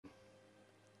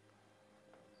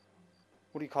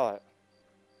what do you call it?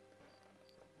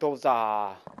 Those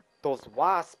those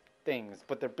wasp things,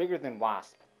 but they're bigger than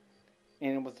wasp,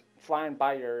 and it was flying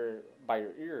by your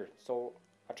ear. So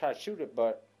I tried to shoot it,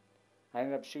 but I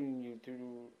ended up shooting you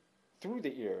through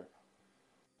the ear.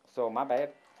 So my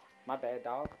bad,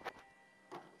 dog.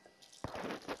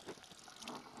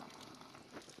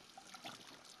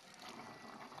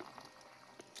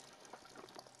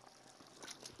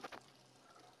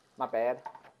 My bad.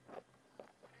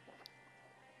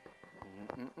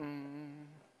 Mm-mm-mm.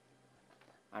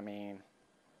 I mean,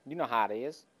 you know how it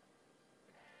is.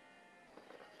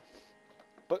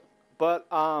 But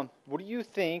what do you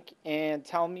think? And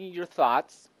tell me your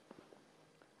thoughts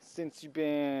since you've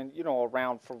been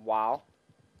around for a while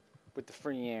with the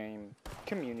free game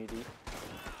community.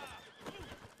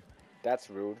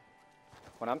 That's rude.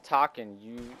 When I'm talking,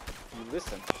 you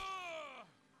listen.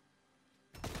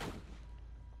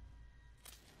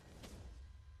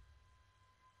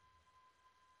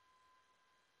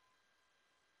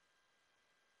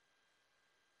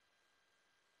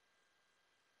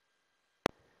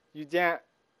 You damn,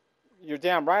 you're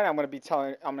damn right. I'm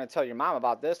gonna tell your mom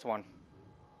about this one.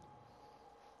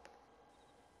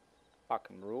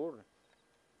 Fucking rude.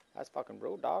 That's fucking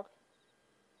rude, dog.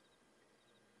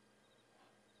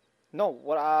 No,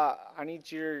 what I need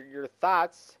your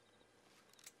thoughts,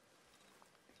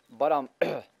 but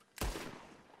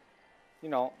you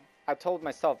know, I told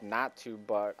myself not to,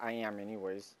 but I am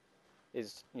anyways.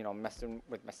 Is messing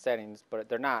with my settings, but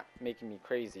they're not making me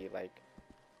crazy. Like,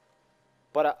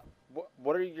 but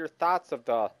what are your thoughts of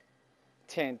the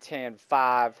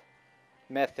 10-10-5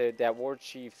 method that War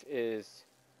Chief is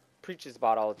preaches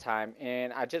about all the time?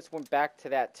 And I just went back to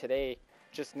that today,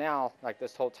 just now, like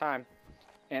this whole time,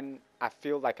 and I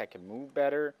feel like I can move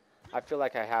better. I feel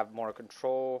like I have more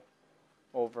control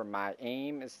over my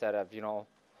aim instead of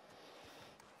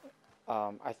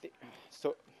I think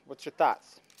so. What's your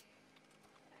thoughts?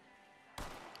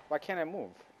 Why can't I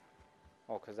move?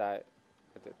 Oh, cause I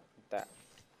did that.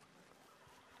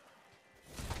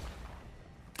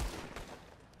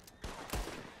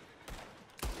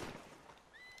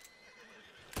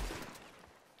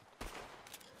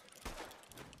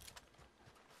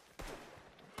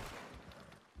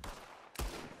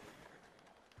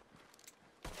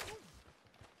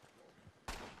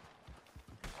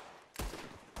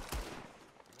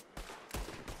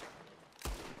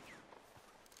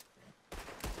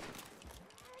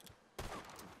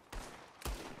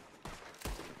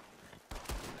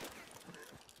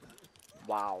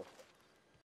 Wow.